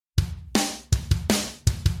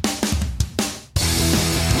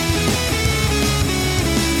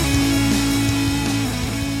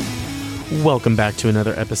Welcome back to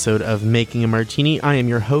another episode of Making a Martini. I am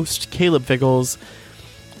your host, Caleb Figgles.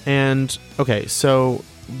 And, okay, so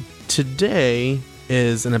today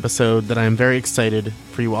is an episode that I'm very excited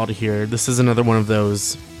for you all to hear. This is another one of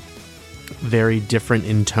those very different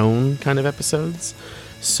in tone kind of episodes.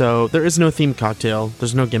 So there is no themed cocktail.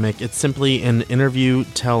 There's no gimmick. It's simply an interview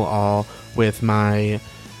tell-all with my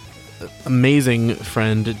amazing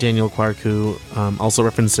friend, Daniel Kwarku, also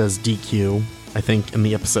referenced as DQ. I think in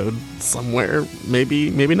the episode somewhere, maybe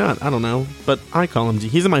not, I don't know, but I call him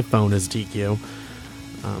he's in my phone as DQ.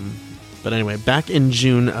 But anyway, back in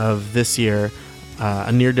June of this year, a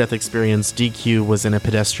near-death experience, DQ was in a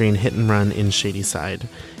pedestrian hit-and-run in Shadyside,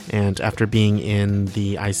 and after being in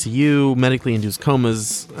the ICU, medically induced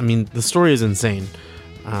comas, I mean, the story is insane,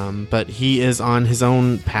 but he is on his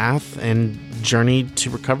own path and journey to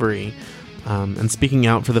recovery. And speaking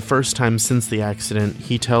out for the first time since the accident,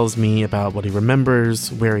 he tells me about what he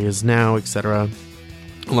remembers, where he is now, etc.,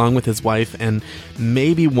 along with his wife and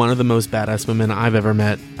maybe one of the most badass women I've ever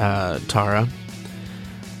met, Tara.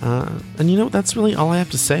 And you know, that's really all I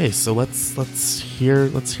have to say. So let's hear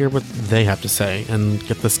what they have to say and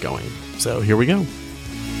get this going. So here we go.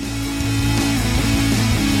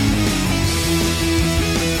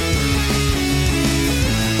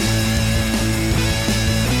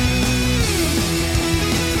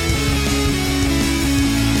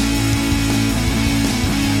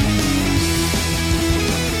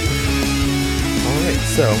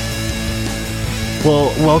 So,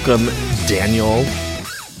 well, welcome, Daniel.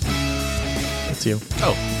 That's you.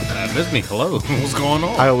 Oh, that is me. Hello. What's going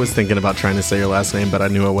on? I was thinking about trying to say your last name, but I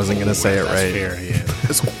knew I wasn't going to say it right. Fair, yeah.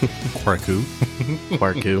 It's Kwarku.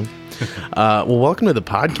 Kwarku. Well, welcome to the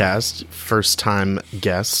podcast. First time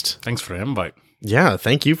guest. Thanks for the invite. Yeah,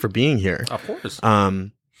 thank you for being here. Of course.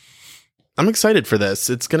 I'm excited for this.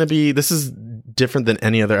 This is different than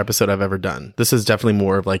any other episode I've ever done. This is definitely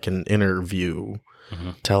more of like an interview.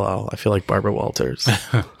 Mm-hmm. Tell all. I feel like Barbara Walters.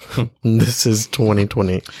 This is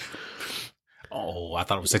 2020. Oh, I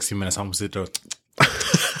thought it was 60 Minutes. I'm going to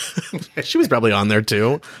She was probably on there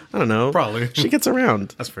too. I don't know. Probably. She gets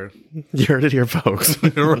around. That's fair. You heard it here, folks.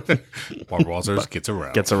 Barbara Walters gets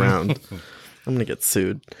around. Gets around. I'm going to get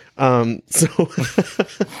sued. Oh,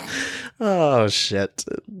 shit.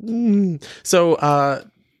 So,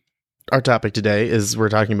 our topic today is we're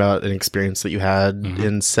talking about an experience that you had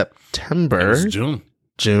in September. It was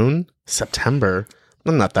June. September.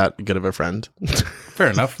 I'm not that good of a friend. Fair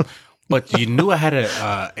enough. But you knew I had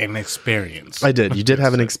an experience. I did. You did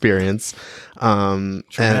have an experience.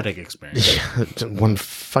 Traumatic experience. Yeah, one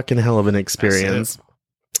fucking hell of an experience.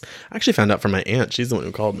 I actually found out from my aunt. She's the one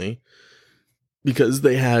who called me. Because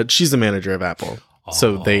she's the manager of Apple.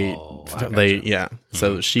 So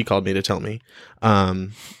so she called me to tell me.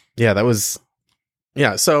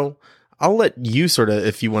 So I'll let you sort of,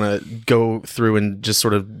 if you want to go through and just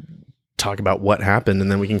sort of talk about what happened,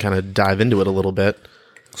 and then we can kind of dive into it a little bit.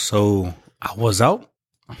 So I was out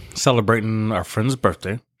celebrating our friend's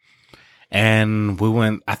birthday, and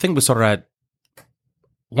I think we started at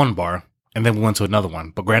one bar, and then we went to another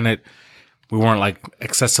one. But granted, we weren't like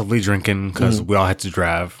excessively drinking because we all had to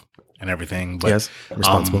drive and everything. But, yes,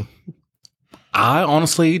 responsible. I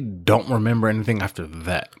honestly don't remember anything after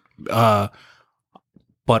that.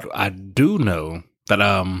 But I do know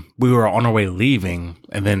that we were on our way leaving,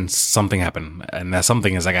 and then something happened, and that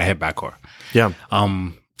something is I got hit by a car. Yeah.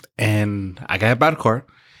 And I got hit by the car,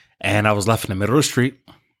 and I was left in the middle of the street.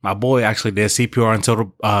 My boy actually did CPR until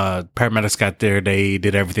the paramedics got there. They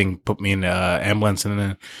did everything, put me in the ambulance, and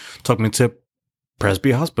then took me to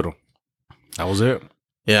Presby Hospital. That was it.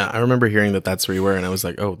 Yeah, I remember hearing that that's where you were, and I was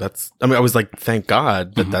like, I was like, thank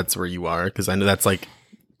God that that's where you are, because I know that's like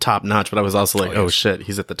top notch, but I was also like, oh shit,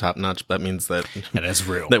 he's at the top notch. That means that that's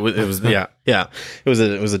real. It was it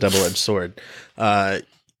was a double-edged sword. That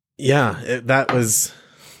was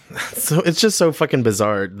so. It's just so fucking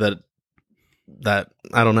bizarre that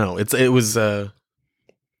I don't know. It was a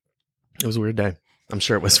weird day. I'm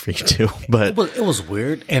sure it was for you too, but it was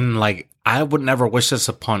weird, and like I would never wish this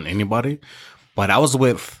upon anybody. But I was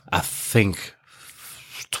with, I think,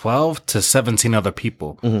 12 to 17 other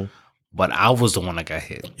people. Mm-hmm. But I was the one that got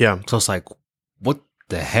hit. Yeah. So it's like, what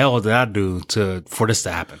the hell did I do for this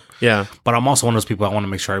to happen? Yeah. But I'm also one of those people, I want to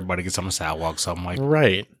make sure everybody gets on the sidewalk. So I'm like,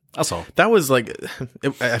 right. That's all. That was like,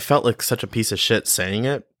 I felt like such a piece of shit saying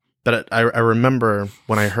it. But I remember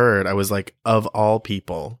when I heard, I was like, of all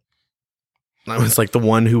people, I was like the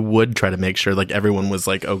one who would try to make sure like everyone was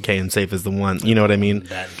like okay and safe as the one. You know what I mean?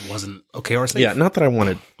 That wasn't okay or safe. Yeah, not that I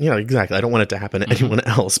wanted. Yeah, exactly. I don't want it to happen to anyone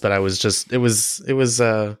else. But I was just. It was.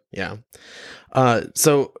 Yeah.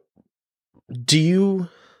 So, do you?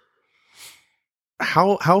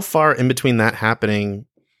 how far in between that happening,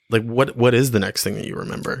 like what is the next thing that you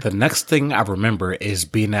remember? The next thing I remember is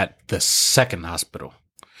being at the second hospital.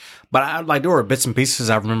 But there were bits and pieces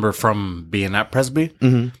I remember from being at Presby,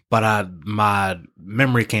 but my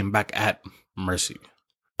memory came back at Mercy.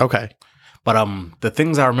 Okay. But the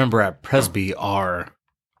things I remember at Presby are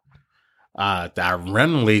that I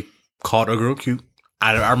randomly called a girl cute.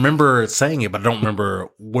 I remember saying it, but I don't remember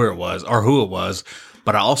where it was or who it was.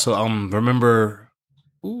 But I also remember,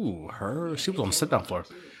 she was on the sit-down floor.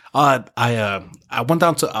 I went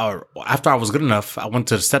down to after I was good enough, I went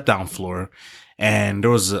to the step-down floor, and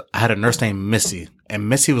I had a nurse named Missy, and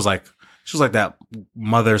Missy was like, she was like that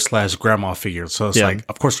mother/grandma figure. So it's like,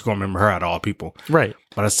 of course you're gonna remember her out of all people, right?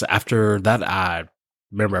 But it's after that I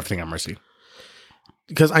remember everything at Mercy.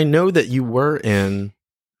 Because I know that you were in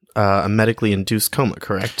a medically induced coma,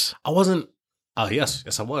 correct? I wasn't.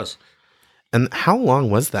 Yes, I was. And how long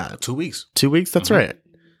was that? 2 weeks. 2 weeks. That's right.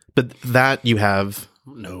 But that you have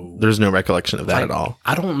no. There's no recollection of that at all.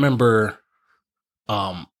 I don't remember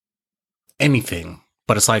anything,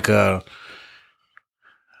 but it's like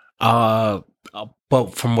but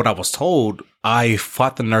from what I was told, I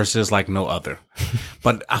fought the nurses like no other.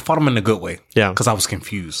 But I fought them in a good way. Yeah. Because I was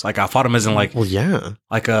confused. Like I fought them as in like, well, yeah.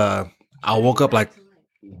 Like I woke up like,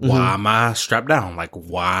 why am I strapped down? Like,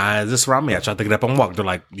 why is this around me? I tried to get up and walk. They're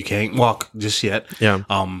like, you can't walk just yet. Yeah.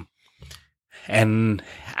 And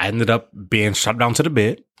I ended up being strapped down to the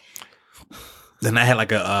bed. Then I had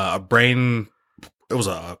like a brain. It was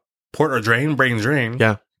a port or brain drain.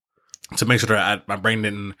 Yeah. To make sure that my brain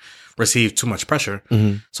didn't receive too much pressure.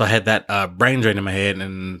 Mm-hmm. So I had that brain drain in my head,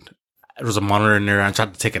 and there was a monitor in there. And I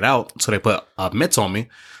tried to take it out, so they put mitts on me.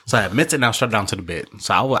 So I had mitts and now strapped down to the bed.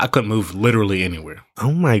 So I couldn't move literally anywhere.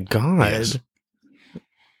 Oh my God. Yes.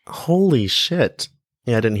 Holy shit.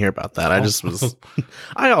 Yeah, I didn't hear about that.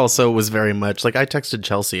 I also was very much like, I texted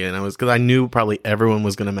Chelsea and because I knew probably everyone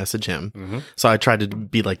was going to message him. Mm-hmm. So I tried to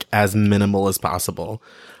be like as minimal as possible.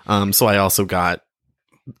 So I also got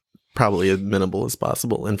probably as minimal as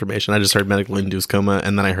possible information. I just heard medical induced coma,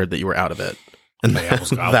 and then I heard that you were out of it. And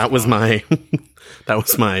that was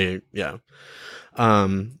my, yeah.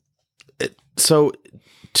 So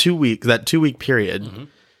 2 weeks, that 2 week period,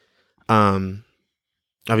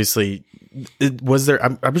 obviously, was there,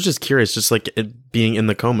 I was just curious, just like it being in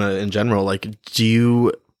the coma in general, like, do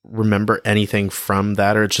you remember anything from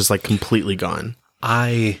that, or it's just like completely gone?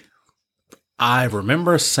 I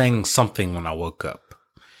remember saying something when I woke up,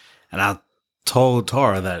 and I told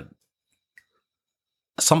Tara that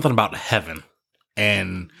something about heaven,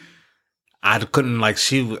 and I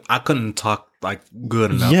couldn't talk like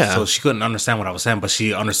good enough, so she couldn't understand what I was saying, but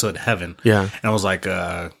she understood heaven. Yeah, and I was like,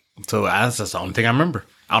 so that's the only thing I remember.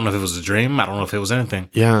 I don't know if it was a dream. I don't know if it was anything.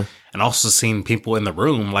 Yeah, and also seeing people in the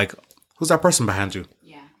room, like, who's that person behind you?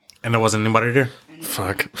 Yeah, and there wasn't anybody there.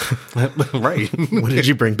 Fuck. Right. What did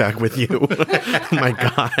you bring back with you? Oh my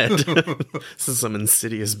God. This is some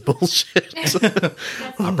insidious bullshit.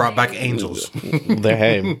 I brought back angels.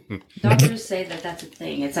 Hey. Doctors say that that's a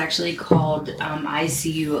thing. It's actually called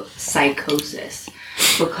ICU psychosis,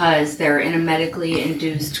 because they're in a medically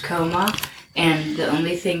induced coma, and the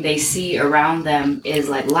only thing they see around them is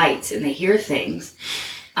like lights, and they hear things.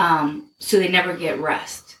 So they never get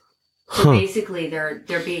rest. So basically, they're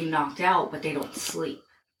being knocked out, but they don't sleep.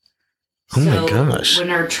 Oh my gosh. When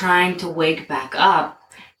they're trying to wake back up,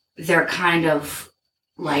 they're kind of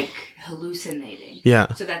like hallucinating.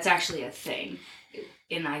 Yeah. So that's actually a thing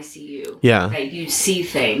in ICU. Yeah. That you see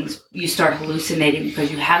things, you start hallucinating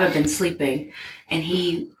because you haven't been sleeping. And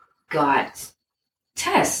he got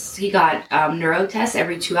tests. He got neuro tests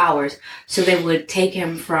every 2 hours. So they would take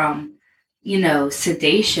him from,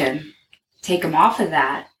 sedation, take him off of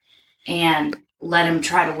that, and let him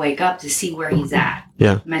try to wake up to see where he's at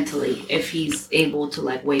mentally, if he's able to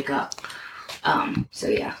like wake up. So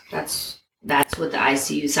yeah, that's what the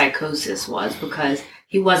ICU psychosis was, because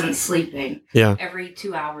he wasn't sleeping. Yeah. Every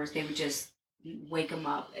 2 hours they would just wake him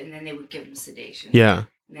up, and then they would give him sedation. Yeah.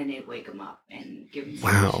 And then they'd wake him up and give him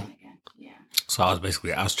sedation again. Yeah. So I was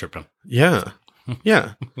basically ass tripping. Yeah.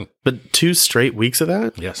 Yeah. But 2 straight weeks of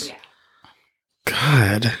that? Yes. Yeah.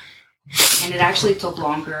 God. And it actually took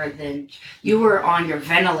longer than you were on your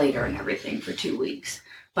ventilator and everything for 2 weeks.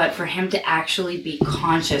 But for him to actually be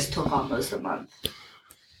conscious took almost a month.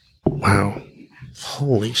 Wow.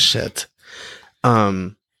 Holy shit.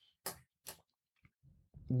 Once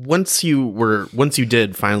you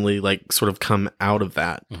did finally like sort of come out of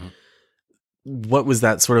that, what was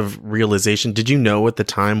that sort of realization? Did you know at the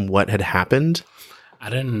time what had happened? I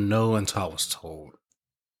didn't know until I was told.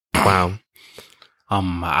 Wow.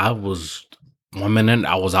 I was 1 minute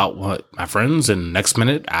I was out with my friends, and next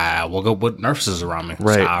minute I woke up with nurses around me.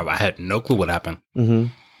 Right. So I had no clue what happened. Mm-hmm.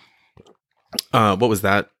 What was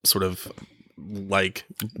that sort of like,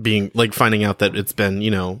 being like finding out that it's been,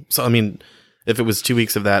 so I mean, if it was 2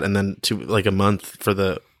 weeks of that and then like a month for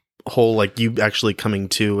the whole, like you actually coming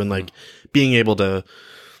to and like being able to,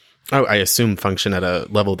 I assume, function at a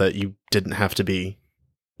level that you didn't have to be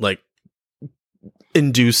like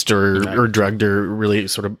induced or drugged or really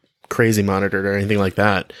sort of crazy monitored or anything like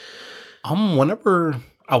that. Whenever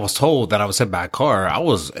I was told that I was hit by a car, I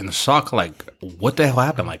was in shock. Like, what the hell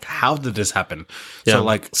happened? Like, how did this happen? Yeah. So,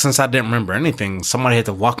 like, since I didn't remember anything, somebody had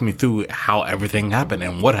to walk me through how everything happened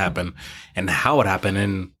and what happened and how it happened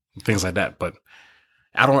and things like that. But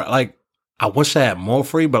I wish I had more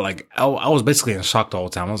free, but like, I was basically in shock the whole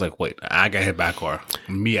time. I was like, wait, I got hit by a car.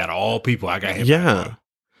 Me, out of all people, I got hit by a car.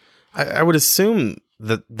 I would assume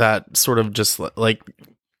that sort of just like,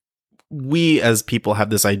 we as people have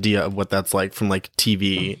this idea of what that's like from like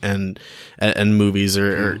TV and movies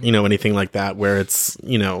or anything like that, where it's,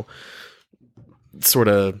 sort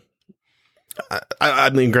of, I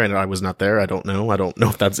mean, granted, I was not there. I don't know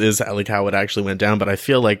if that is like how it actually went down, but I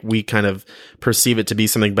feel like we kind of perceive it to be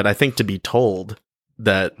something, but I think to be told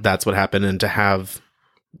that that's what happened and to have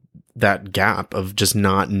that gap of just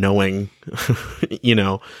not knowing,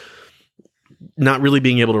 not really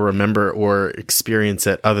being able to remember or experience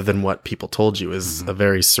it other than what people told you is a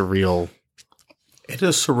very surreal. It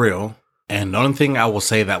is surreal. And the only thing I will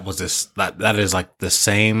say that was that is like the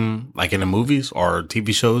same, like in the movies or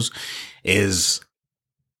TV shows, is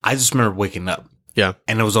I just remember waking up. Yeah.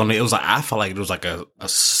 And I felt like it was like a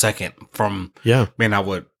second from being out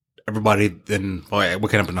with everybody, then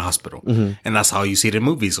waking up in the hospital. Mm-hmm. And that's how you see it in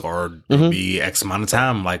movies, or be X amount of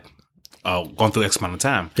time, like, going through X amount of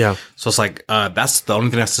time. Yeah. So it's like, that's the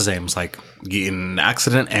only thing that's the same. It's like getting in an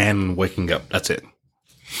accident and waking up. That's it.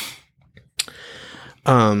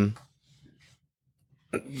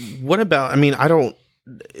 What about,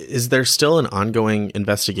 is there still an ongoing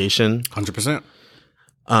investigation?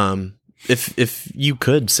 100%. If you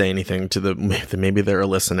could say anything to maybe they're a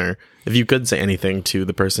listener, if you could say anything to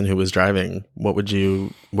the person who was driving, what would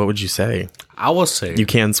you say? I will say, you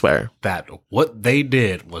can swear, that what they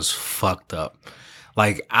did was fucked up.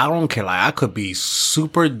 Like, I don't care. Like, I could be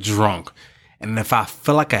super drunk, and if I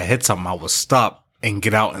feel like I hit something, I would stop and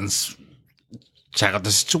get out and check out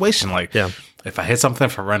the situation. Like, if I hit something,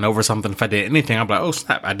 if I ran over something, if I did anything, I'm like, oh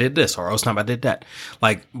snap, I did this, or oh snap, I did that.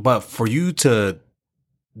 Like, but for you to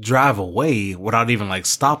drive away without even like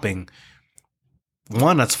stopping,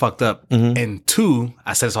 one, that's fucked up. Mm-hmm. And two,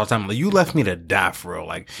 I said this all the time, like, you left me to die for real.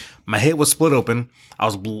 Like, my head was split open. I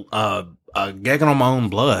was gagging on my own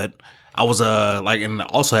blood. I was and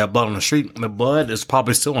also had blood on the street. The blood is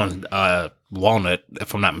probably still on Walnut,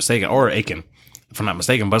 if I'm not mistaken, or Aiken, if I'm not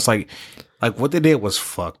mistaken. But it's like what they did was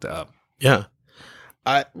fucked up. Yeah.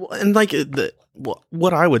 What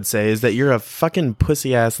I would say is that you're a fucking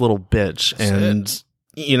pussy ass little bitch, and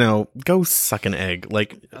go suck an egg.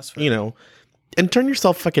 Like, and turn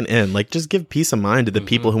yourself fucking in. Like, just give peace of mind to the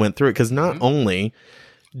people who went through it. Because not only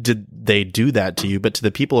did they do that to you, but to the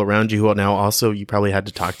people around you who are now also, you probably had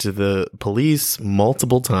to talk to the police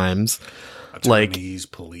multiple times. Attorneys,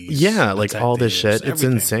 police. Yeah, like all this shit. It's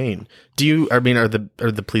insane. Are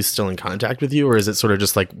the police still in contact with you, or is it sort of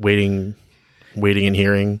just like waiting and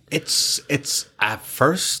hearing? It's at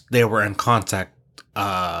first they were in contact.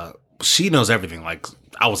 She knows everything. Like,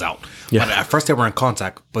 I was out. Yeah. But at first they were in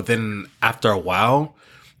contact, but then after a while,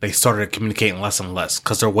 they started communicating less and less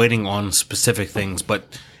because they're waiting on specific things.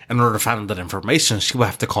 But in order to find out that information, she would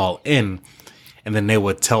have to call in, and then they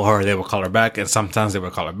would tell her, they would call her back. And sometimes they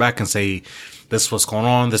would call her back and say, this is what's going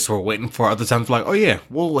on, this is what we're waiting for. Other times, like, oh yeah,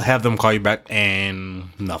 we'll have them call you back, and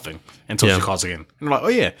nothing until she calls again. And like, oh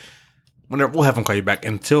yeah, we'll have them call you back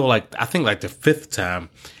until like, I think like the fifth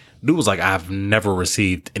time. Dude was like, I've never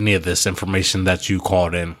received any of this information that you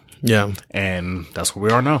called in. Yeah. And that's where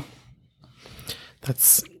we are now.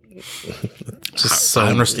 That's just I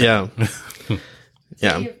understand. Yeah.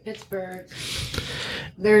 Yeah. City of Pittsburgh,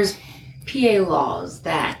 there's PA laws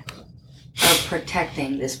that are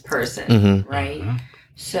protecting this person, right? Mm-hmm.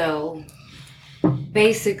 So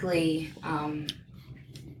basically,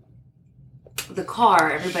 the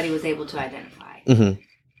car, everybody was able to identify. Mm-hmm.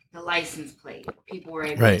 The license plate, people were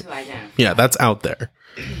able to identify. Yeah, that's out there.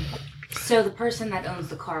 So the person that owns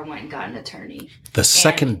the car went and got an attorney. The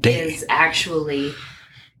second day is actually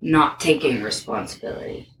not taking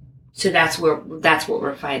responsibility. So that's what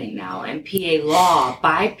we're fighting now. And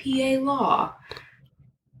by PA law,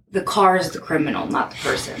 the car is the criminal, not the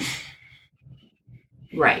person.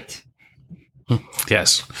 Right.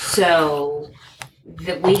 Yes. So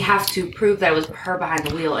that we have to prove that it was her behind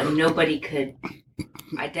the wheel, and nobody could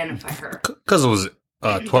identify her because it was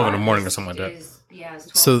 12 in the morning or something like that. Yeah,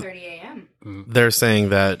 it's 12:30 a.m. They're saying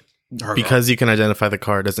that because you can identify the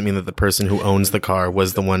car doesn't mean that the person who owns the car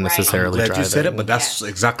was the one necessarily driving. You said it, but that's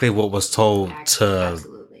exactly what was told to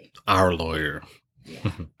our lawyer.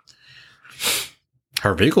 Yeah.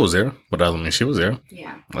 Her vehicle was there, but I mean, she was there.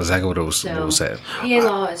 Yeah. Exactly what it was, what was said. PA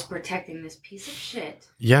law is protecting this piece of shit.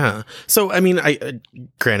 Yeah. So, I mean,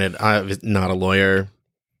 granted, I'm not a lawyer.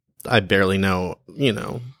 I barely know,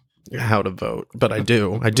 how to vote, but I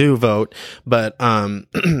do. I do vote. But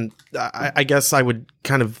I guess I would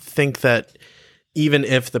kind of think that even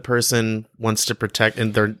if the person wants to protect,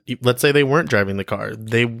 and let's say they weren't driving the car,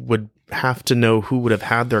 they would have to know who would have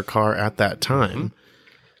had their car at that time. Mm-hmm.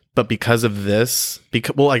 But because of this,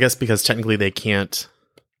 I guess because technically they can't,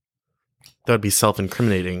 that would be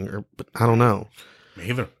self-incriminating, but I don't know. Me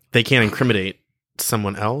either. They can't incriminate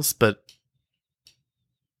someone else, but,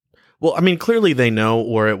 well, I mean, clearly they know,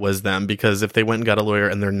 or it was them, because if they went and got a lawyer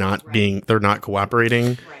and they're not they're not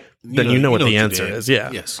cooperating, then you know what the answer is.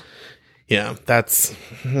 Yeah. Yes. Yeah, that's.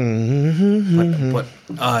 But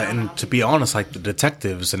and to be honest, like the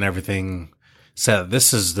detectives and everything said,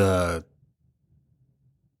 this is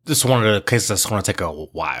one of the cases that's going to take a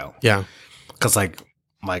while. Yeah, because like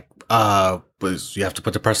you have to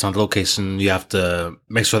put the person on the location. You have to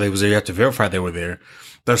make sure they was there. You have to verify they were there.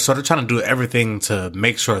 They're sort of trying to do everything to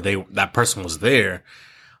make sure that person was there,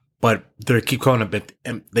 but they keep coming up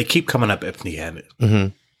empty-handed.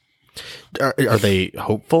 Mm-hmm. Are they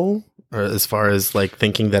hopeful, or as far as like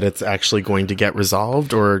thinking that it's actually going to get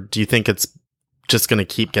resolved, or do you think it's just going to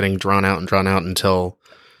keep getting drawn out until?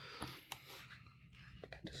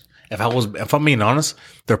 If I'm being honest,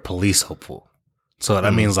 they're police hopeful. So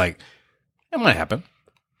that means like it might happen.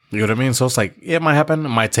 You know what I mean? So it's like, yeah, it might happen. It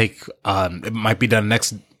might take it might be done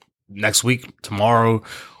next week, tomorrow,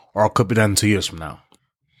 or it could be done 2 years from now.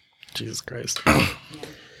 Jesus Christ. It's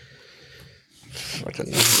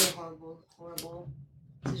a horrible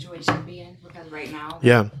situation to be in, because right now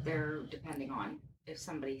they're depending on if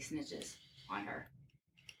somebody snitches on her.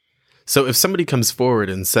 So if somebody comes forward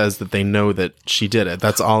and says that they know that she did it,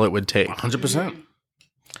 that's all it would take. 100%.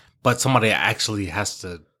 But somebody actually has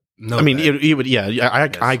to know. I mean, you would,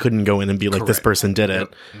 I couldn't go in and be like, this person did it.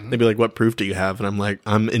 Yep. Mm-hmm. They'd be like, what proof do you have? And I'm like,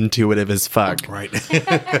 I'm intuitive as fuck. Right. My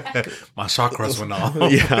chakras went off.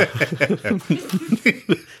 Yeah.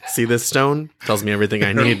 See this stone? Tells me everything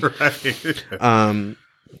I need. Right.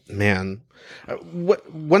 Man.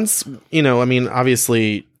 Once, I mean,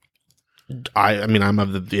 obviously... I'm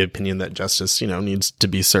of the opinion that justice, needs to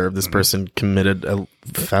be served. This person committed a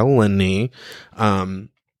felony. I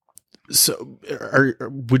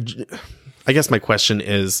guess my question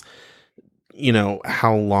is,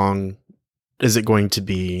 how long is it going to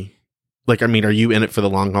be? Like, I mean, are you in it for the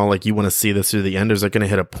long haul? Like, you want to see this through the end? Or is it going to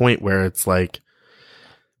hit a point where it's like,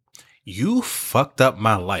 you fucked up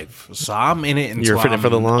my life, so I'm in it until you're in it for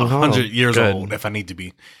the long haul. 100 years old if I need to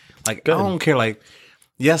be. Like, good. I don't care. Like,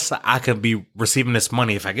 yes, I could be receiving this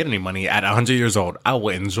money if I get any money at 100 years old. I will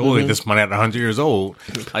enjoy this money at 100 years old.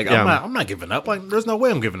 Like, I'm not giving up. Like, there's no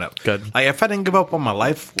way I'm giving up. Good. Like, if I didn't give up on my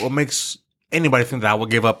life, what makes anybody think that I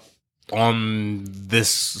would give up on this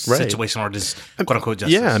situation or this quote unquote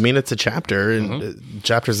justice? Yeah, I mean, it's a chapter, and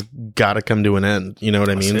chapters got to come to an end. You know what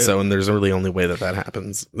I mean? So, and there's really only way that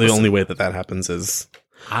happens. The only way that happens is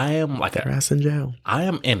I am like their ass in jail. I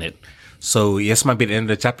am in it. So, yes, it might be the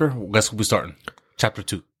end of the chapter. Guess we'll be starting. Chapter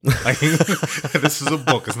 2. Like, this is a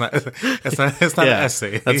book. It's not an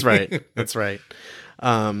essay. That's right. That's right.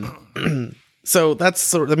 So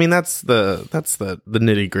that's the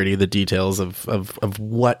nitty gritty, the details of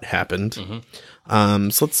what happened.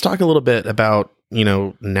 So let's talk a little bit about,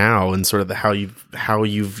 now and sort of how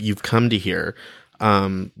you've come to here.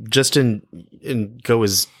 Just go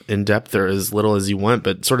as in depth or as little as you want,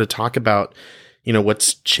 but sort of talk about,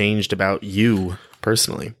 what's changed about you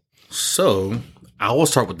personally. So I will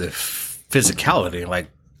start with the physicality,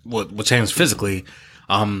 like what changed physically.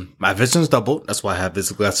 My vision's doubled. That's why I have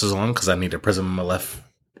these glasses on, because I need a prism in my left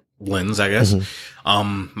lens, I guess.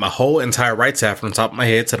 My whole entire right side, from the top of my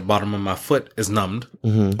head to the bottom of my foot, is numbed.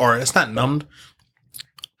 Or it's not numbed.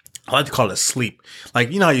 I like to call it sleep.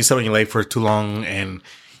 Like, how you sit on your leg for too long and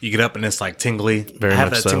you get up and it's like tingly. I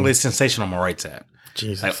have that tingly sensation on my right side.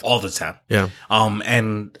 Jesus. Like all the time. Yeah.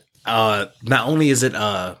 And not only is it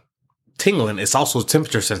tingling, it's also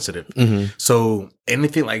temperature sensitive. So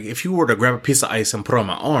anything, like if you were to grab a piece of ice and put it on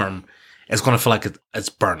my arm, it's going to feel like it's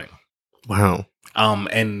burning. Wow.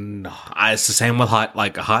 And it's the same with hot,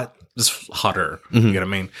 just hotter. You know what I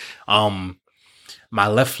mean? My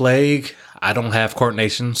left leg, I don't have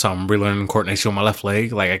coordination, so I'm relearning coordination with my left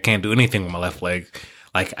leg. Like I can't do anything with my left leg.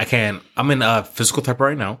 Like I can't. I'm in physical therapy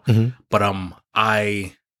right now, but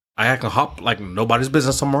I can hop like nobody's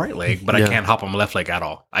business on my right leg, but I can't hop on my left leg at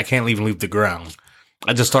all. I can't even leave the ground.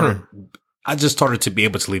 I just started to be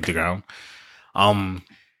able to leave the ground.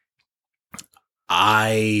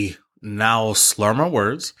 I now slur my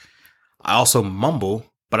words. I also mumble.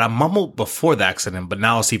 But I mumbled before the accident, but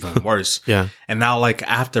now it's even worse. Yeah. And now, like,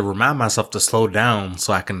 I have to remind myself to slow down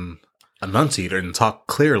so I can enunciate and talk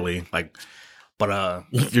clearly. Like, but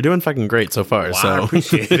you're doing fucking great so far. Well, so I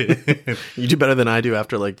appreciate it. You do better than I do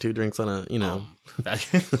after like 2 drinks on a, you know.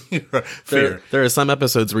 Fair. There are some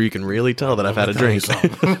episodes where you can really tell that I've had a drink.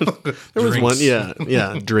 There was one, yeah,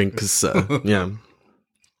 drinks, yeah.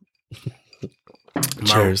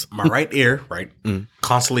 Cheers. My right ear,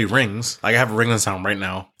 constantly rings. Like I have a ringing sound right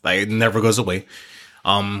now. Like it never goes away.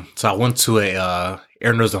 So I went to a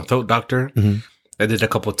ear, nose, and throat doctor. They did a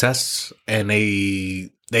couple tests, and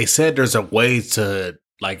they said there's a way to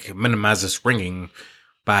like minimize this ringing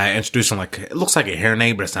by introducing like it looks like a hearing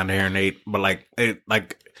aid, but it's not a hearing aid. But like it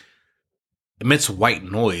emits white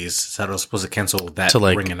noise, so it was supposed to cancel that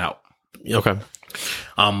ringing out. Okay.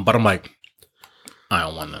 But I'm like, I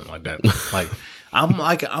don't want nothing like that.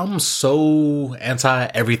 I'm so anti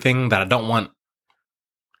everything that I don't want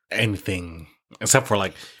anything except for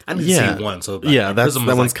like I need to see one. So like,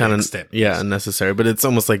 that one's kind of unnecessary. But it's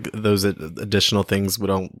almost like those additional things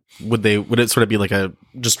would it sort of be like a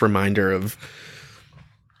just reminder of?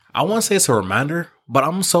 I want to say it's a reminder, but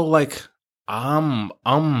I'm so like I'm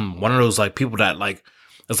one of those like people that like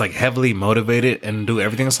is like heavily motivated and do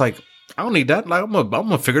everything. It's like. I don't need that. Like I'm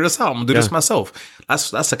gonna figure this out. I'm gonna do this myself.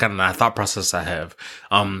 That's the kind of thought process I have.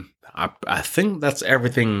 I think that's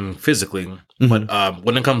everything physically, but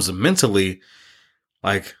when it comes to mentally,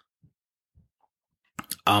 like,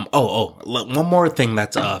 one more thing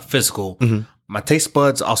that's physical. My taste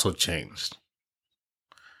buds also changed.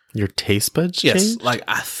 Your taste buds yes, changed? Like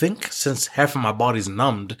I think since half of my body's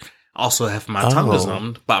numbed, also half of my tongue is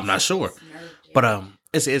numbed, but I'm not sure. But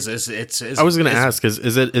It's I was going to ask,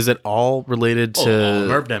 is it all related to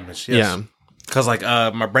nerve damage? Yes. Yeah, because like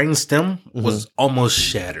my brain stem was almost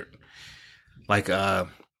shattered. Like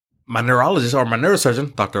my neurologist or my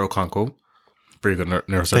neurosurgeon, Dr. Okonkwo, pretty good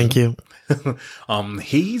neurosurgeon. Thank you.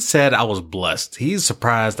 He said I was blessed. He's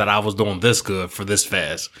surprised that I was doing this good for this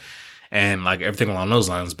fast, and like everything along those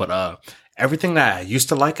lines. But everything that I used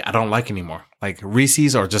to like, I don't like anymore. Like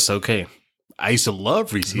Reese's are just okay. I used to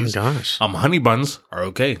love Reese's. Oh my gosh. Honey buns are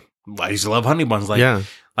okay. I used to love honey buns. Like I'm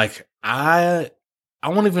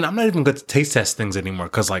not even good to taste test things anymore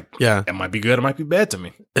because it might be good, it might be bad to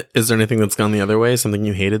me. Is there anything that's gone the other way? Something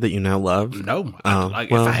you hated that you now love? No.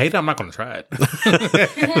 If I hate it, I'm not going to try it.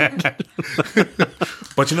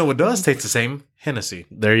 But you know what does taste the same? Hennessy.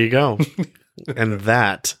 There you go. And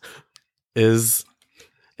that is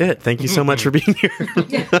it. Thank you so much for being here.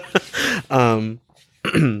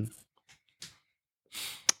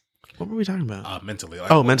 What were we talking about? Mentally.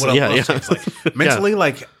 Like, mentally. Yeah. Like, mentally,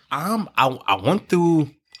 like I went through.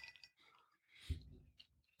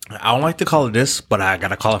 I don't like to call it this, but I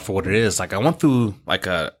gotta call it for what it is. Like I went through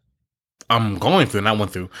through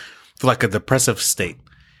like a depressive state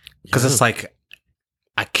because it's like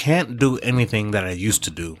I can't do anything that I used to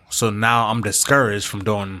do. So now I'm discouraged from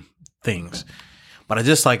doing things. But I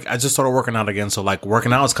just started working out again. So like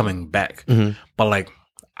working out is coming back, but like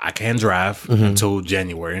I can't drive until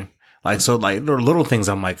January. Like, so, like, there are little things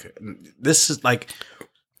I'm like, this is like,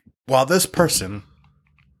 while this person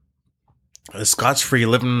is scotch-free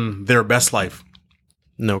living their best life.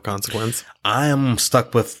 No consequence. I am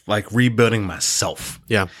stuck with, like, rebuilding myself.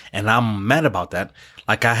 Yeah. And I'm mad about that.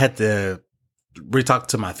 Like, I had to re-talk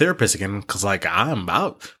to my therapist again because, like, I'm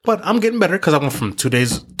out. But I'm getting better because I went from 2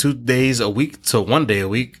 days a week to 1 day a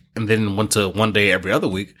week and then went to 1 day every other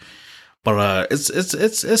week. But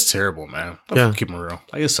it's terrible, man. I'm keeping it real.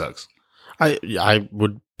 Like, it sucks. I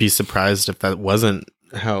would be surprised if that wasn't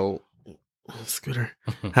how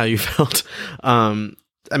you felt. I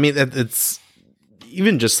mean, it's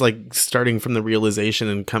even just like starting from the realization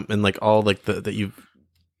and like all like that you've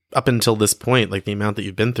up until this point, like the amount that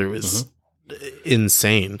you've been through is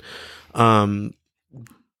insane.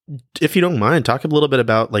 If you don't mind, talk a little bit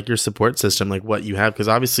about like your support system, like what you have, because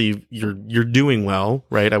obviously you're doing well,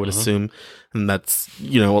 right? I would assume, and that's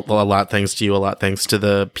a lot thanks to you, a lot thanks to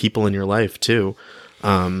the people in your life too.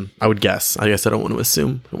 I would guess. I guess I don't want to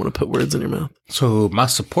assume. I don't want to put words in your mouth. So my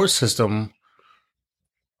support system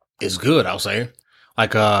is good. I'll say,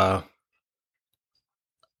 like,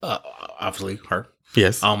 obviously her.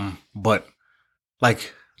 Yes. But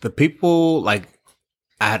like the people like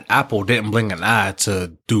at Apple didn't blink an eye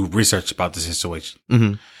to do research about the situation.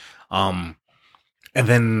 And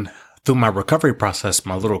then through my recovery process,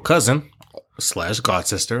 my little cousin / god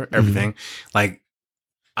sister, everything, like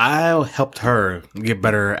I helped her get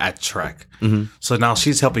better at track. So now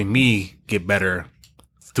she's helping me get better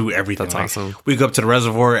through everything. That's awesome. We go up to the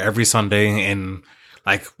reservoir every Sunday and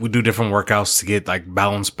like we do different workouts to get like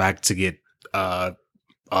balance back, to get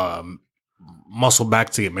muscle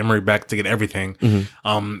back, to get memory back, to get everything.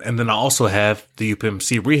 And then I also have the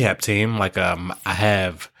UPMC rehab team. Like I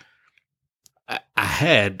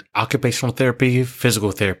had occupational therapy,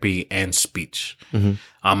 physical therapy, and speech.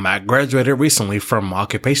 I graduated recently from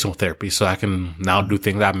occupational therapy, so I can now do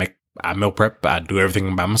things. I meal prep. I do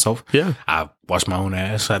everything by myself. Yeah. I wash my own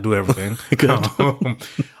ass. I do everything.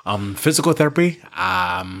 Physical therapy,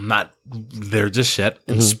 I'm not there just yet.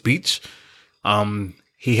 In speech,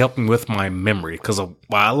 he helped me with my memory because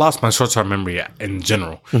I lost my short-term memory in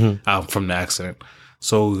general from the accident.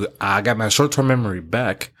 So I got my short-term memory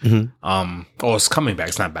back. It's coming back.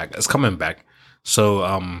 It's not back. It's coming back. So,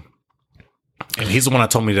 and he's the one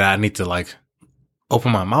that told me that I need to like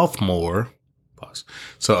open my mouth more. Pause.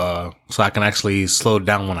 So I can actually slow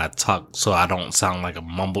down when I talk, so I don't sound like a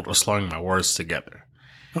mumbled or slurring my words together.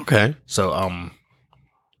 Okay. So,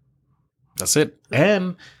 that's it.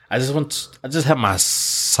 And I just had my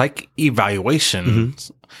psych evaluation,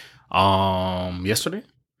 yesterday,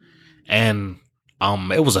 and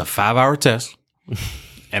it was a 5-hour test,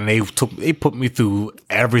 and they put me through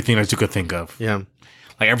everything that you could think of. Yeah.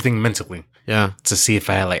 Like everything mentally. Yeah. To see if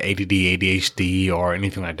I had like ADD, ADHD, or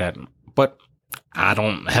anything like that. But I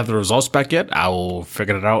don't have the results back yet. I will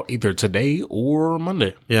figure it out either today or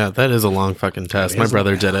Monday. Yeah, that is a long fucking test. My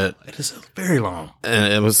brother did it. It is very long.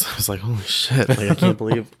 And I was like, holy shit. Like, I can't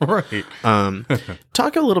believe. Right.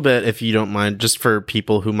 Talk a little bit, if you don't mind, just for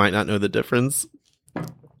people who might not know the difference,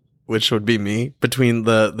 which would be me, between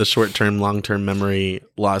the short-term, long-term memory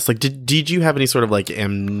loss. Like, did you have any sort of like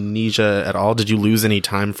amnesia at all? Did you lose any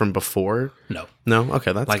time from before? No. No?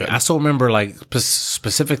 Okay, that's like good. I still remember like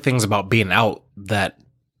specific things about being out that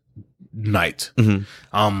night.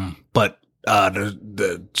 But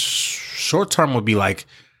the short term would be like,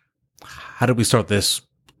 how did we start this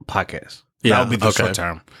podcast? Yeah, that would be the short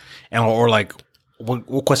term, and or like.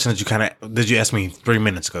 What question did you ask me 3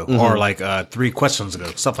 minutes ago, or like 3 questions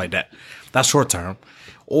ago, stuff like that? That's short term.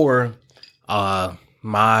 Or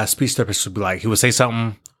my speech therapist would be like, he would say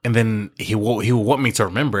something, and then he would want me to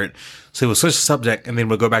remember it, so he would switch the subject, and then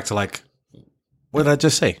we'll go back to like, what did I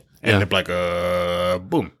just say? And they'd be like,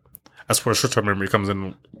 boom. That's where short term memory comes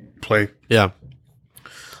into play. Yeah.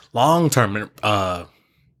 Long term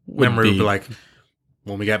memory would be like,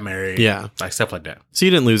 when we got married, like stuff like that. So you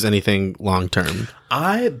didn't lose anything long term.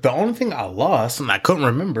 The only thing I lost and I couldn't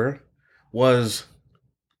remember was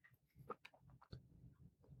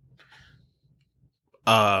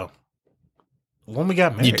when we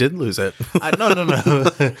got married. You did lose it. No.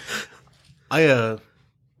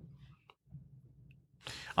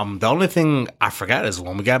 The only thing I forgot is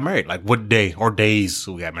when we got married. Like what day or days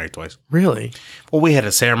we got married twice. Really? Well, we had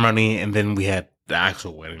a ceremony and then we had the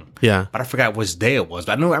actual wedding. Yeah. But I forgot which day it was.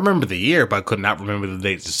 I remember the year, but I could not remember the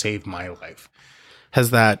date to save my life. Has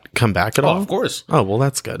that come back at all? Of course. Oh, well,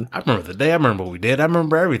 that's good. I remember the day. I remember what we did. I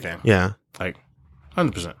remember everything. Yeah. Like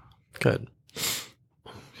 100%. Good.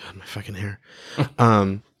 Oh, God, my fucking hair.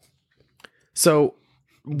 So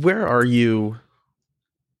where are you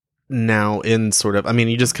now in sort of, I mean,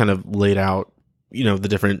 you just kind of laid out, the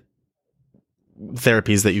different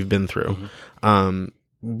therapies that you've been through.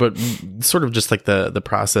 But sort of just like the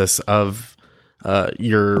process of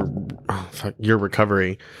your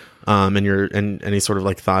recovery, and any sort of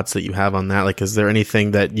like thoughts that you have on that. Like, is there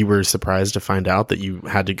anything that you were surprised to find out that you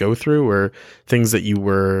had to go through, or things that you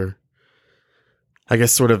were, I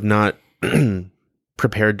guess, sort of not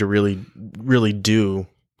prepared to really do,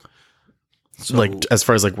 so, like as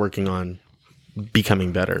far as like working on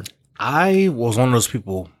becoming better? I was one of those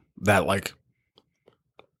people that like,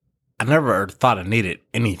 I never thought I needed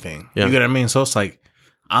anything. Yeah. You get what I mean? So it's like,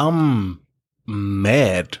 I'm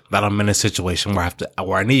mad that I'm in a situation where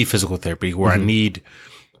I need physical therapy, where I need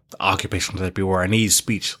occupational therapy, where I need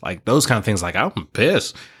speech, like those kind of things. Like I'm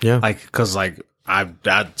pissed. Yeah. Like, cause like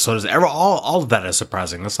so there's all of that is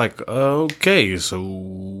surprising. It's like, okay, so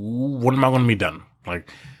when am I going to be done?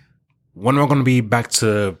 Like, when am I going to be back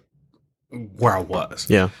to where I was?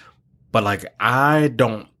 Yeah. But like, I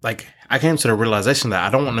came to the realization that I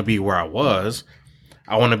don't want to be where I was.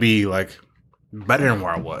 I want to be like better than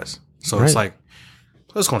where I was. So It's like,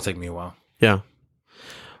 it's going to take me a while. Yeah.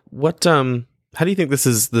 What, how do you think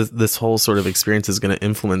this whole sort of experience is going to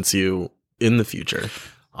influence you in the future?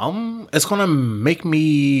 It's gonna make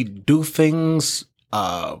me do things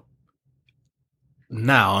now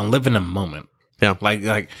and live in the moment. Yeah,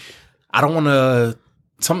 like I don't want to.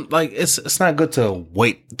 It's not good to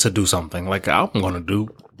wait to do something. Like, I'm gonna do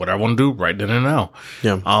what I want to do right then and now.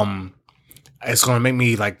 Yeah. It's gonna make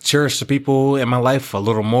me like cherish the people in my life a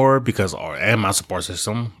little more and my support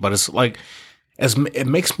system. But it's like, it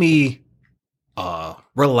makes me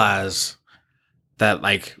realize that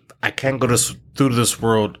like I can't go through this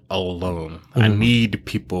world alone. Mm-hmm. I need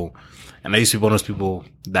people, and I used to be one of those people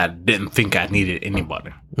that didn't think I needed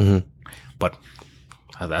anybody. Mm-hmm. But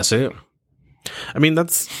that's it. I mean,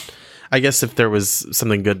 I guess if there was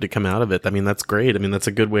something good to come out of it, I mean, that's great. I mean, that's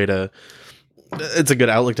a good way it's a good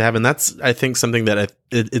outlook to have. And that's, I think, something that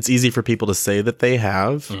it's easy for people to say that they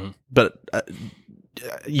have, but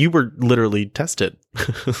you were literally tested.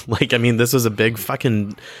 Like, I mean, this was a big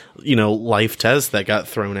fucking, life test that got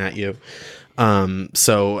thrown at you.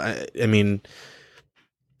 So, I mean,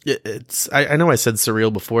 I know I said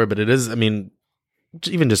surreal before, but it is, I mean,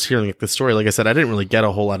 even just hearing the story, like I said, I didn't really get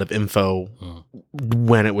a whole lot of info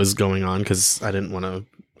when it was going on because I didn't want to.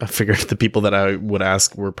 I figured the people that I would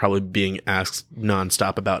ask were probably being asked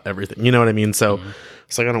nonstop about everything. You know what I mean? So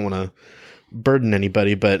it's like I don't want to burden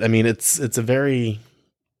anybody, but I mean it's a very.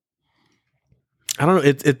 I don't know.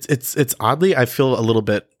 It's oddly I feel a little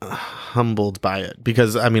bit humbled by it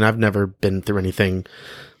because I mean I've never been through anything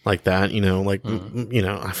like that, like,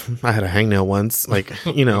 I had a hangnail once, like,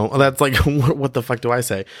 that's like, what the fuck do I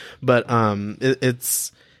say? But,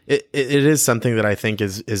 it is something that I think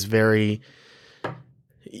is very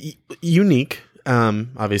unique.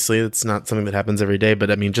 Obviously it's not something that happens every day, but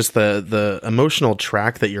I mean, just the emotional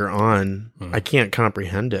track that you're on, I can't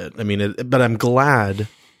comprehend it. I mean, but I'm glad.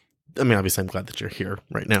 I mean, obviously I'm glad that you're here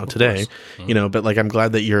right now today, but like, I'm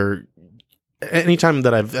glad that anytime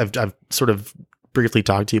that I've sort of briefly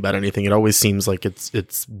talk to you about anything, it always seems like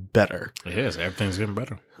it's better. It is. Everything's getting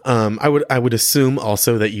better. I would assume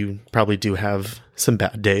also that you probably do have some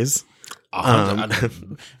bad days.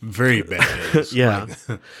 Very bad days. Yeah.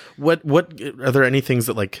 What are there any things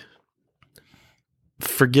that like,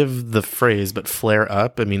 forgive the phrase, but flare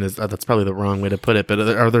up? I mean, that's probably the wrong way to put it, but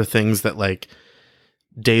are there things that like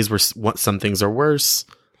days where some things are worse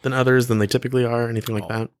than others than they typically are? Anything like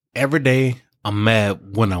that? Every day I'm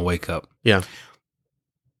mad when I wake up. Yeah.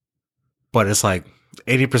 But it's like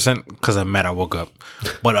 80% because I'm mad I woke up.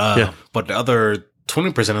 But but the other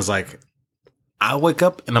 20% is like I wake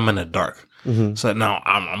up and I'm in the dark. Mm-hmm. So now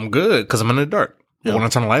I'm good because I'm in the dark. But when I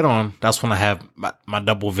turn the light on, that's when I have my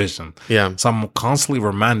double vision. Yeah. So I'm constantly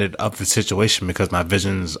reminded of the situation because my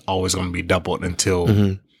vision is always going to be doubled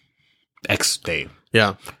until X day.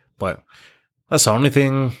 Yeah. But that's the only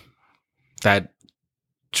thing that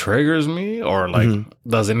triggers me or like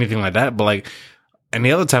does anything like that. But like, and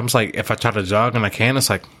the other times, like, if I try to jog and I can, it's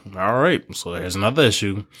like, all right, so here's another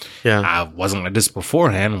issue. Yeah. I wasn't like this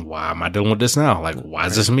beforehand. Why am I dealing with this now? Like, why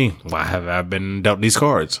is this me? Why have I been dealt these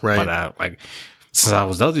cards? Right. But since I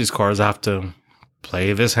was dealt these cards, I have to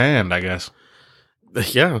play this hand, I guess.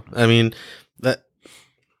 Yeah. I mean,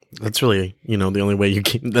 that's really, the only way you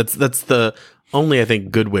can, that's the only, I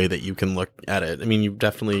think, good way that you can look at it. I mean, you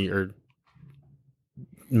definitely are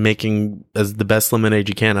making as the best lemonade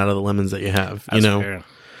you can out of the lemons that you have, That's fair.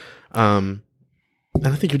 And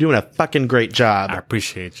I think you're doing a fucking great job. I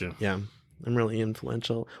appreciate you. Yeah. I'm really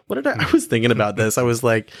influential. I was thinking about this. I was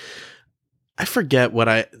like, I forget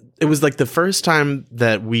it was like the first time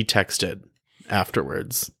that we texted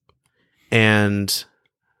afterwards. And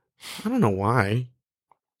I don't know why.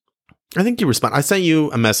 I think you respond. I sent you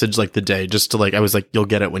a message like the day just to like, I was like, you'll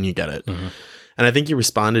get it when you get it. Mm-hmm. And I think you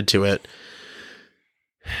responded to it.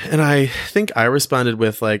 And I think I responded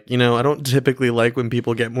with like, I don't typically like when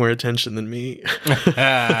people get more attention than me.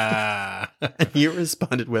 And you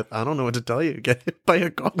responded with, I don't know what to tell you. Get hit by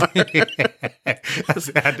a car.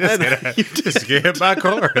 Just get hit by a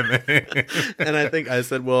car. And I think I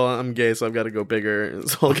said, well, I'm gay, so I've got to go bigger.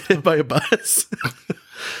 So I'll get hit by a bus.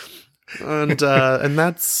 And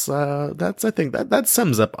that's I think that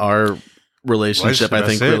sums up our relationship, I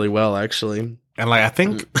think, really well, actually. And like, I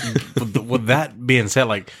think with that being said,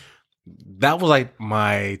 like, that was like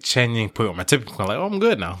my changing point, my tipping point. Like, oh, I'm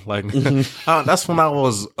good now. Like, that's when I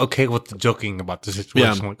was okay with joking about the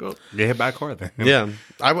situation. Yeah. Like, oh, get hit by a car then. Yeah.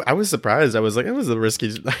 I was surprised. I was like, it was a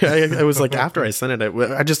risky. I was like, after I sent it,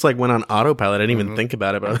 I just like went on autopilot. I didn't even think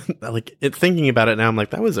about it. But like thinking about it now, I'm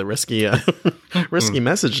like, that was a risky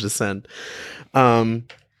message to send. Where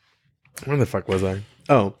the fuck was I?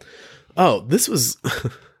 Oh, this was.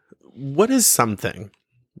 What is something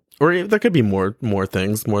or there could be more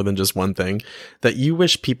things, more than just one thing that you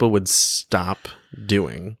wish people would stop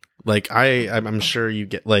doing. Like I'm sure you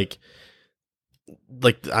get like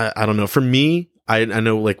I don't know. For me, I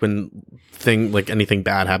know like when anything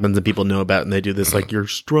bad happens and people know about it and they do this like you're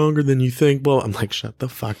stronger than you think. Well, I'm like, shut the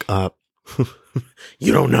fuck up.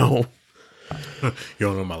 You don't know. You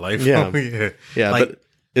don't know my life. Yeah. Yeah. Like, but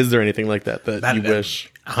is there anything like that you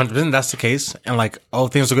wish? 100% that's the case. And like, oh,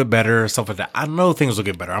 things will get better, stuff like that. I know things will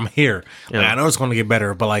get better. I'm here. Yeah. Like, I know it's going to get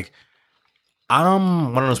better. But like,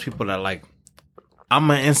 I'm one of those people that like, I'm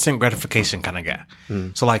an instant gratification kind of guy.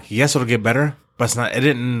 So like, yes, it'll get better, but it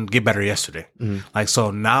didn't get better yesterday. Like,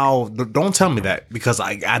 so now don't tell me that because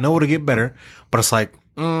I know it'll get better, but it's like,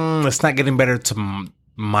 it's not getting better to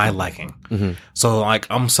my liking. So like,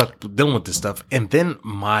 I'm stuck dealing with this stuff. And then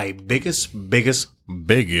my biggest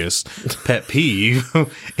pet peeve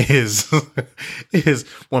is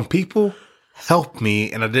when people help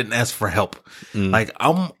me and I didn't ask for help. Like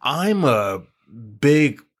I'm a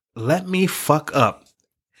big, let me fuck up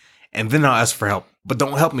and then I'll ask for help, but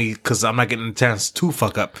don't help me because I'm not getting a chance to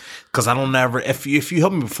fuck up because I don't ever, if you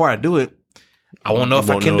help me before I do it, I won't know if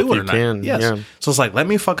I can do it or not. Yes. Yeah. So it's like, let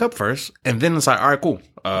me fuck up first. And then it's like, all right, cool.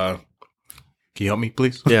 Can you help me,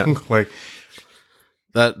 please? Yeah. Like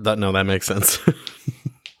that makes sense.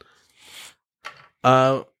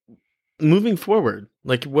 Moving forward,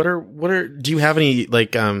 like what are do you have any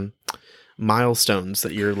like milestones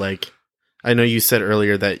that you're like, I know you said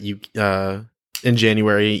earlier that you in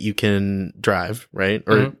January you can drive, right?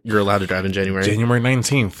 Or you're allowed to drive in January. January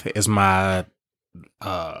 19th is my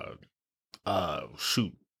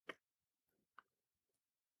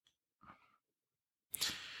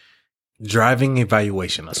driving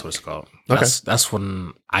evaluation. That's what it's called. Okay. That's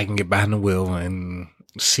when I can get behind the wheel and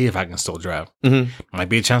see if I can still drive. Might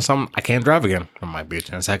be a chance I can't drive again. There might be a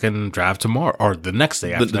chance I can drive tomorrow or the next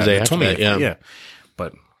day after the day after 20th. That, yeah.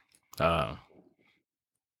 But I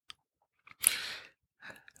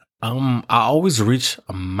always reach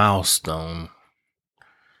a milestone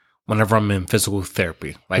whenever I'm in physical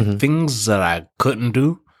therapy. Like things that I couldn't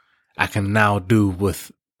do, I can now do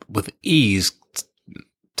with ease,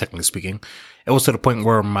 technically speaking. It was to the point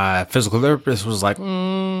where my physical therapist was like,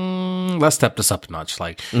 let's step this up a notch.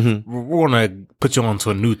 Like, we're going to put you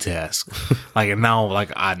onto a new task. Like, and now,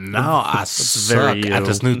 like, I suck at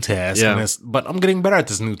this new task. Yeah. But I'm getting better at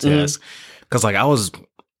this new task. Because, like, I was,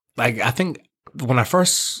 like, I think when I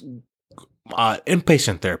first,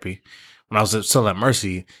 inpatient therapy, when I was still at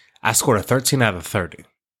Mercy, I scored a 13 out of 30.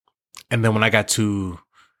 And then when I got to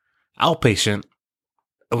outpatient,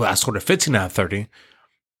 I scored a 15 out of 30.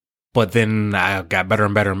 But then I got better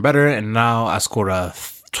and better and better. And now I scored a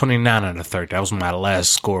 29 out of 30. That was my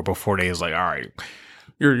last score before they was like, all right,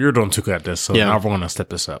 you're doing too good at this. So now we're going to step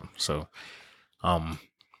this up. So,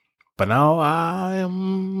 but now I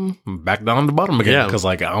am back down the bottom again. Because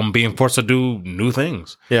like I'm being forced to do new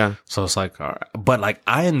things. Yeah. So it's like, all right. But like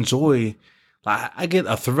I enjoy, like I get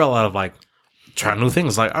a thrill out of like trying new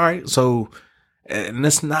things. Like, all right. So, and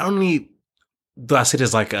it's not only do I see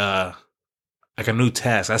this like a new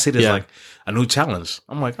task. I see this like a new challenge.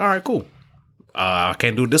 I'm like, all right, cool. I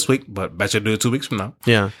can't do it this week, but bet you'll do it 2 weeks from now.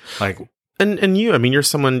 Yeah. Like, and you, I mean, you're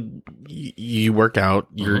someone, you work out,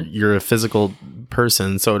 you're a physical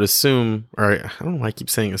person. So I'd assume, or I don't know why I keep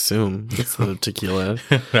saying assume. It's the tequila.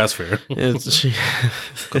 That's fair. It's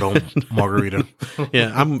good old margarita.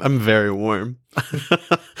 Yeah. I'm very warm,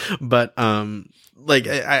 but, like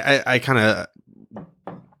I kind of,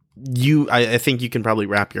 I think you can probably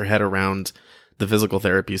wrap your head around the physical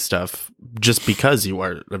therapy stuff just because you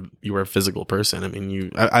are a physical person. I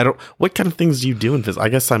mean, I don't, what kind of things do you do in physical? I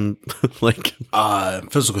guess I'm like,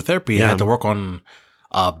 physical therapy. I had to work on,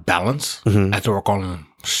 balance. I had to work on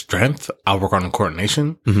strength. I work on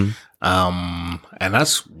coordination. And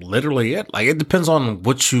that's literally it. Like, it depends on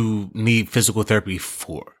what you need physical therapy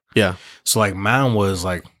for. Yeah. So like mine was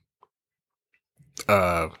like,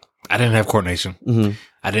 I didn't have coordination.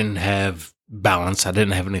 I didn't have balance. I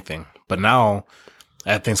didn't have anything. But now,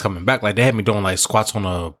 things coming back. Like, they had me doing, like, squats on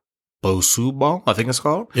a Bosu ball, I think it's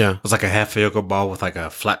called. Yeah. It's like a half yoga ball with, like, a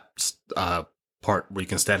flat part where you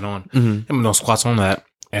can stand on. And we doing squats on that.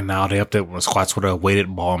 And now they update with squats with a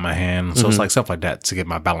weighted ball in my hand. So it's, like, stuff like that to get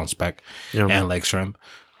my balance back and leg strength.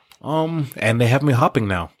 And they have me hopping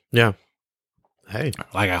now. Yeah. Hey.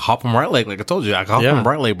 Like, I hop on right leg, like I told you. I can hop on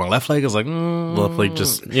right leg. My left leg is like, left leg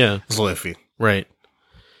just, it's a little iffy. Right.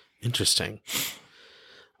 Interesting.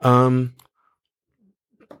 Damn.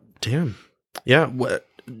 Yeah. What?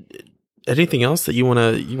 Anything else that you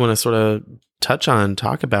wanna sort of touch on,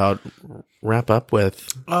 talk about, wrap up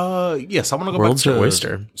with? Yes, I want to go World's back to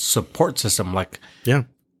Oyster support system. Like,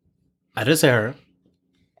 I did say her,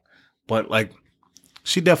 but like,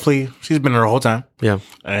 she's been there the whole time. Yeah,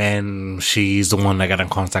 and she's the one that got in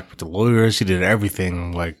contact with the lawyers. She did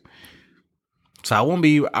everything. Like, so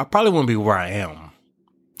I probably wouldn't be where I am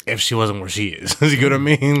if she wasn't where she is. You get what I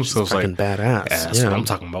mean? She's so it's fucking like badass. Yeah, that's what I'm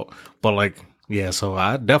talking about. But like, yeah, so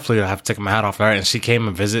I definitely have to take my hat off to her. And she came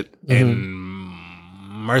and visit in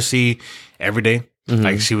Mercy every day. Mm-hmm.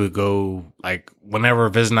 Like, she would go, like, whenever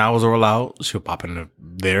visiting hours were allowed, she would pop in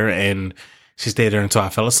there, and she stayed there until I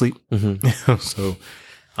fell asleep. Mm-hmm. So,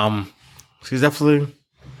 she's definitely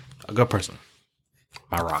a good person.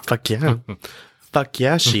 My rock. Fuck yeah. Fuck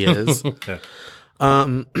yeah, she is.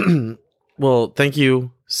 Well, thank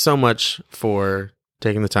you so much for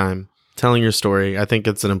taking the time, telling your story. I think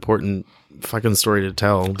it's an important fucking story to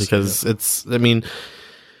tell because it's, I mean,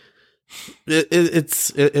 it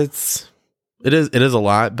is a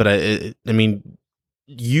lot, but I mean,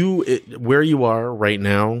 where you are right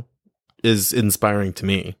now is inspiring to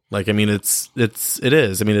me. Like, I mean, it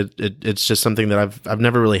is. I mean, it's just something that I've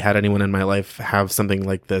never really had anyone in my life have something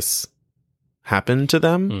like this happen to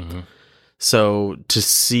them. Mm-hmm. So to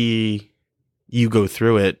see you go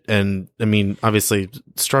through it, and I mean, obviously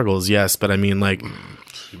struggles, yes, but I mean, like,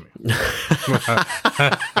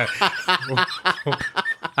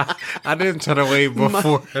 I didn't turn away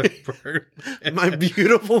before my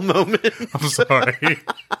beautiful moment. I'm sorry.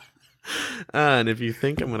 And if you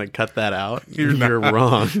think I'm going to cut that out, you're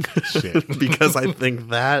wrong. Because I think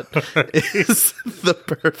that is the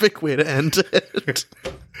perfect way to end it.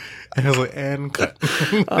 I was like, and cut.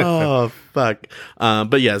 Oh, fuck.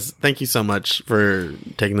 But yes, thank you so much for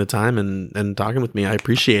taking the time and talking with me. I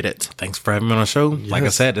appreciate it. Thanks for having me on the show. Yes. Like I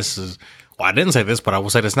said, I didn't say this, but I will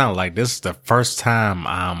say this now. Like, this is the first time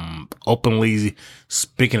I'm openly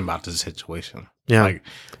speaking about this situation. Yeah. Like,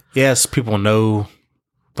 yes, people know,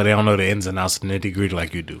 but they don't know the ins and outs and nitty-gritty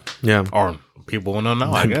like you do. Yeah. Or people will know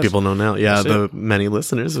now, I guess. People know now. Yeah, the many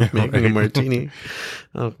listeners of Making a Martini.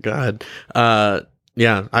 Oh, God.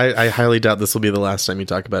 Yeah, I highly doubt this will be the last time you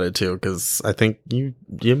talk about it, too, because I think you,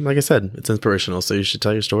 like I said, it's inspirational, so you should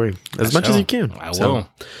tell your story as much as you can. I will.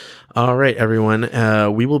 All right, everyone.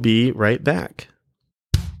 We will be right back.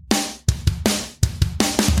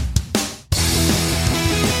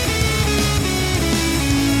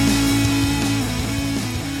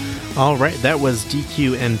 All right, that was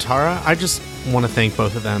DQ and Tara. I just want to thank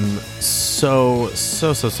both of them so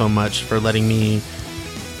much for letting me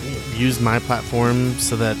use my platform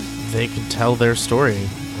so that they could tell their story.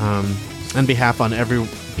 On behalf of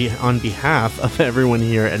everyone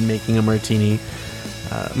here at Making a Martini,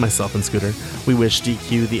 myself and Scooter, we wish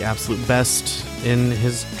DQ the absolute best in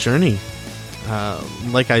his journey.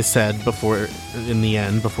 Like I said before, in the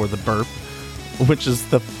end, before the burp, which is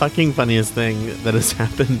the fucking funniest thing that has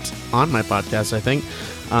happened on my podcast, I think.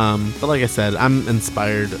 But like I said, I'm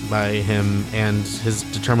inspired by him and his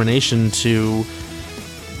determination to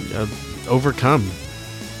overcome,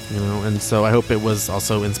 and so I hope it was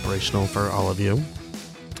also inspirational for all of you.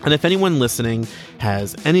 And if anyone listening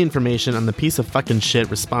has any information on the piece of fucking shit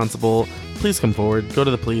responsible, please come forward, go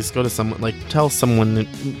to the police, go to someone, like, tell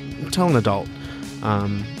an adult.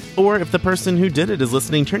 Or if the person who did it is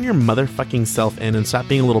listening, turn your motherfucking self in and stop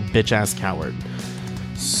being a little bitch-ass coward.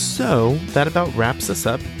 So, that about wraps us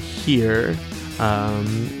up here.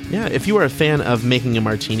 If you are a fan of Making a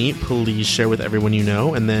Martini, please share with everyone you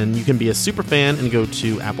know, and then you can be a super fan and go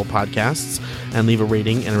to Apple Podcasts and leave a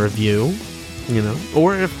rating and a review,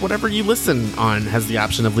 or if whatever you listen on has the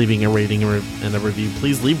option of leaving a rating and a review,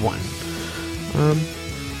 please leave one.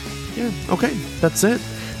 Okay, that's it.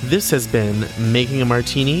 This has been Making a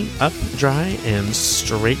Martini, up, dry, and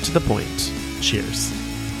straight to the point. Cheers.